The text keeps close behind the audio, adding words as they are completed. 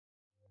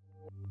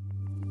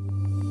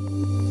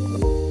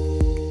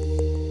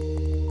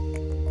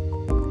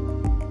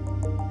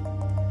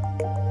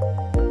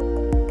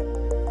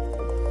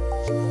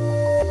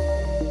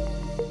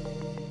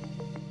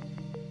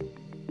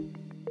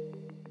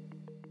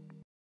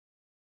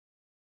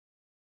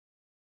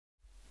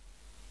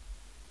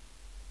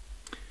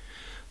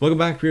Welcome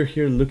back. We're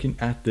here looking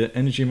at the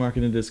energy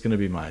market, and this is going to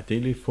be my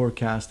daily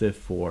forecast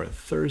for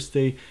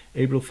Thursday,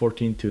 April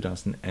 14,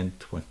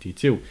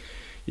 2022.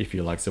 If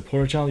you like to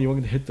support our channel, you're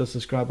welcome to hit the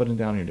subscribe button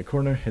down here in the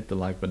corner, hit the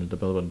like button, the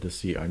bell button to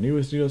see our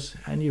newest videos,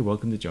 and you're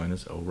welcome to join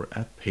us over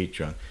at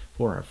Patreon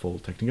for our full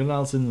technical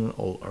analysis and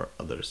all our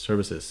other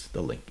services.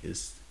 The link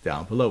is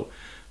down below.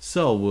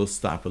 So we'll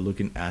start by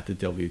looking at the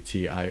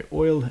WTI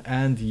oil,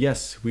 and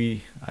yes,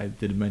 I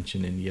did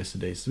mention in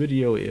yesterday's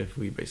video, if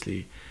we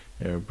basically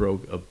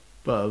broke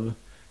above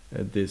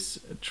this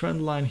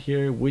trend line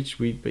here, which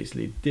we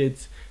basically did,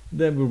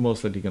 then we're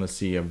most likely going to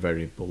see a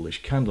very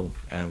bullish candle,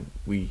 and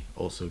we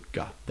also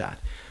got that.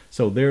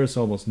 So there's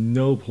almost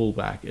no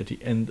pullback at the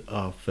end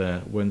of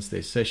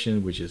Wednesday's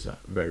session, which is a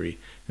very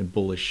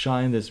bullish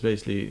shine. This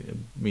basically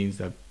means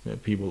that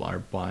people are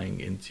buying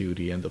into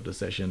the end of the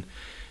session.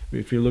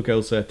 If you look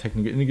also at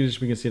technical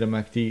indicators, we can see that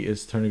MACD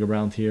is turning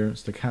around here,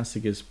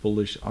 stochastic is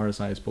bullish,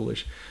 RSI is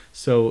bullish.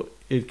 So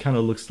it kind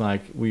of looks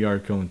like we are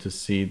going to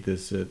see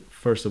this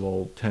first of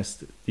all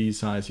test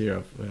these highs here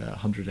of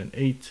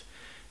 108,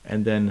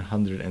 and then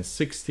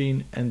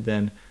 116, and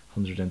then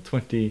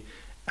 120.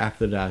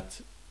 After that,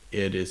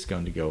 it is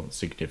going to go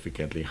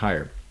significantly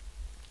higher.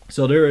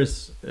 So there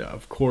is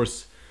of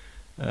course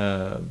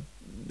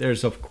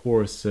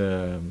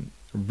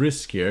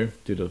risk here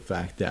due to the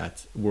fact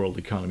that world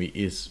economy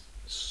is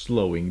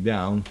slowing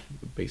down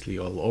basically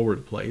all over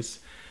the place,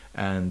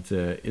 and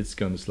it's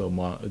going to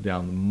slow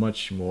down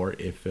much more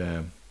if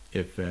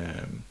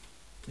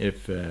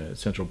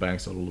central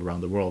banks all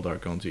around the world are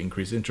going to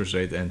increase interest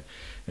rate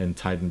and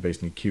tighten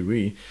basically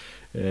QE,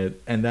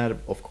 and that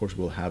of course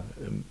will have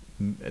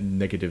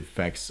negative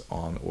effects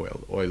on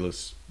oil. Oil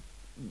is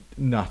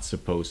not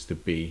supposed to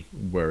be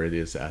where it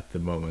is at the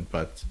moment,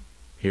 but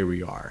here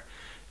we are.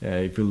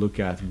 If you look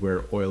at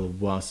where oil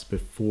was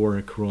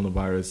before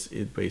coronavirus,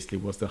 it basically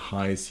was the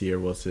highest here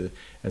was at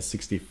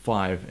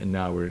 65, and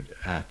now we're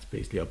at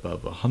basically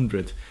above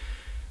 100.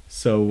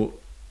 So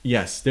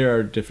yes, there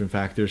are different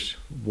factors.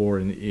 War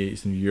in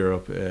Eastern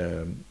Europe,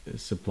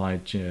 supply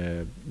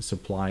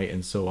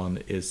and so on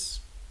is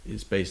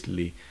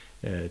basically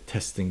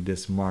testing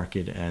this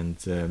market,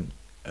 and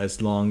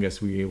as long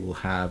as we will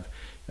have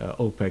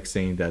OPEC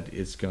saying that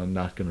it's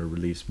not going to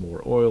release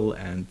more oil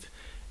and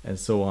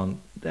so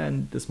on,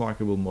 then this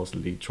market will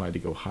mostly try to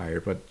go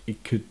higher, but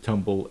it could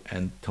tumble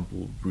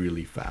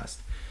really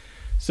fast.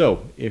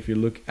 So if you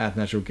look at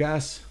natural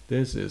gas,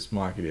 this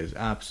market is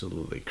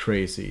absolutely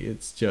crazy.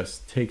 It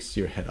just takes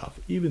your head off.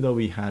 Even though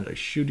we had a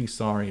shooting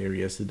star here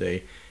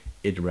yesterday,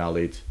 it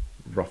rallied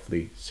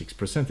roughly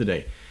 6%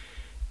 today.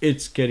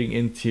 It's getting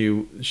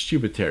into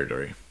stupid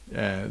territory.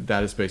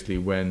 That is basically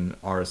when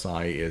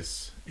RSI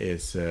is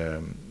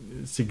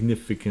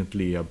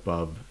significantly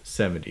above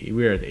 70.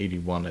 We're at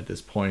 81 at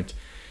this point,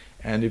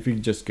 and if you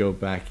just go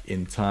back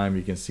in time,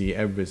 you can see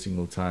every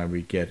single time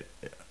we get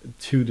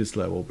to this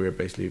level, we're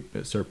basically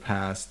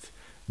surpassed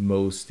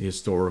most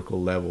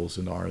historical levels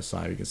in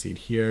RSI. You can see it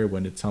here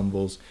when it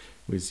tumbles,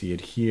 we see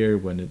it here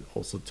when it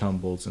also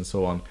tumbles, and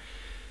so on.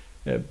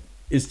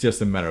 It's just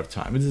a matter of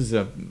time. This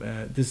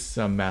is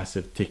a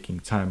massive ticking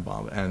time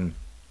bomb, and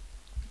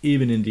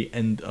even in the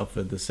end of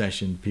the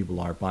session, people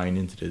are buying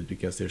into this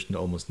because there's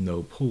almost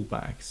no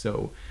pullback.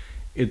 So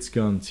it's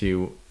going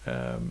to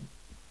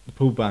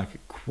pull back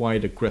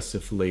quite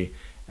aggressively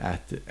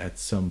at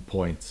some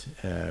point.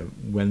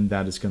 When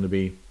that is going to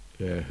be,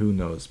 who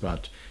knows?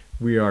 But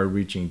we are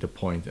reaching the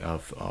point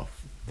of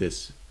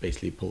this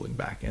basically pulling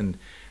back, and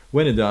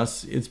when it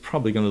does, it's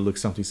probably going to look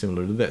something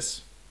similar to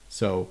this.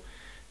 So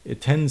it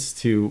tends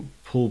to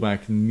pull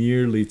back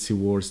nearly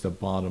towards the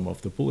bottom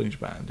of the Bollinger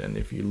Band, and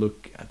if you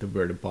look at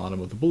where the bottom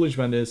of the Bollinger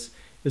Band is,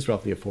 it's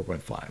roughly at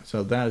 4.5.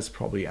 So that is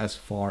probably as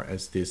far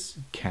as this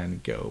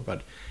can go.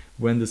 But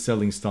when the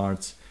selling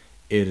starts,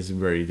 it is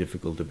very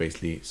difficult to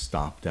basically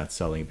stop that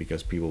selling,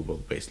 because people will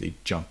basically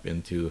jump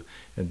into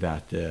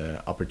that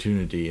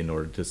opportunity in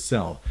order to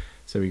sell.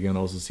 So you can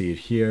also see it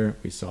here.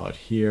 We saw it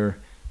here,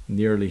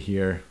 nearly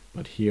here,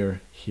 but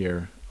here,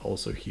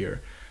 also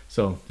here.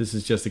 So this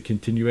is just a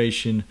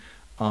continuation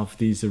of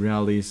these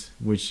rallies,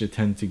 which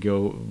tend to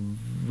go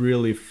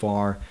really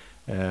far,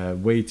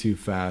 way too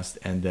fast,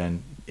 and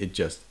then it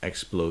just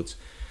explodes.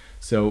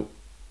 So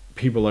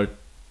people are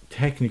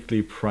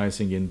technically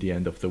pricing in the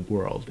end of the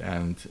world,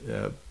 and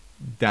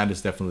that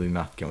is definitely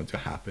not going to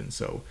happen.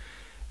 So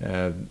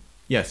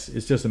yes,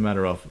 it's just a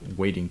matter of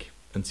waiting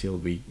until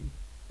we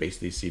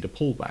basically see the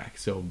pullback.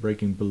 So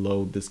breaking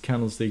below this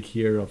candlestick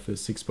here of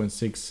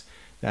 6.6,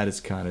 that is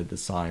kind of the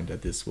sign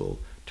that this will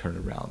turn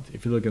around.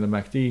 If you look at the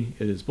MACD,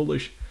 it is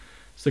bullish,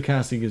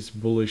 stochastic is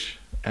bullish,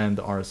 and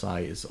the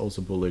RSI is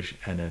also bullish,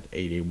 and at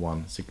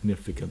 81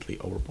 significantly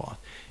overbought.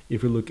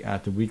 If you look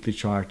at the weekly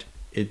chart,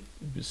 it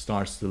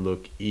starts to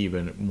look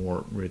even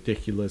more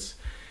ridiculous,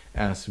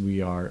 as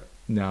we are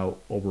now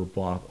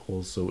overbought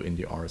also in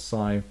the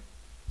RSI,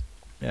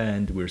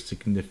 and we're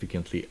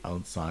significantly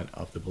outside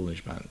of the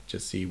Bollinger Band.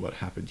 Just see what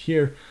happened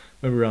here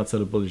when we're outside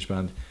the Bollinger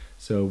Band.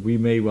 So we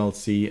may well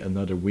see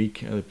another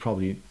week,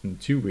 probably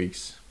 2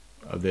 weeks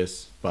of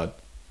this, but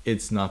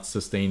it's not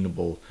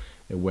sustainable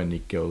when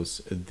it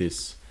goes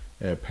this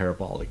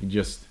parabolic.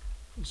 Just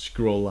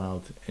scroll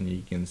out and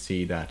you can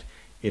see that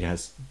it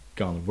has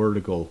gone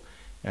vertical,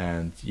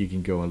 and you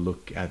can go and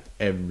look at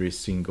every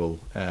single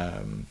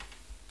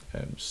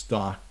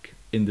stock,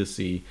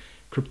 indice,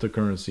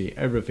 cryptocurrency,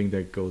 everything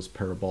that goes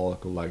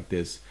parabolic like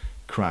this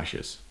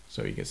crashes.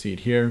 So you can see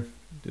it here.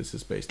 This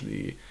is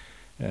basically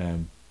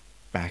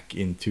back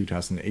in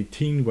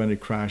 2018 when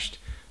it crashed.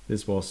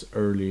 This was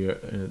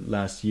earlier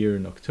last year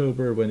in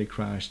October when it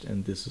crashed,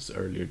 and this was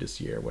earlier this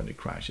year when it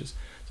crashes.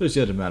 So it's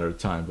just a matter of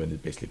time when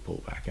it basically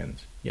pulled back. And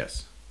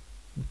yes,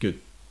 good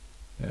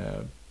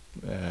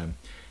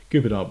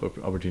bit of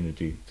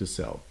opportunity to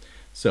sell.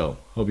 So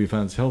hope you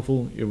found this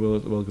helpful. You're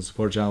welcome to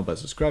support the channel by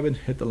subscribing,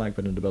 hit the like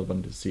button and the bell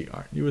button to see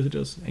our new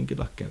videos, and good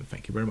luck and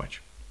thank you very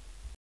much.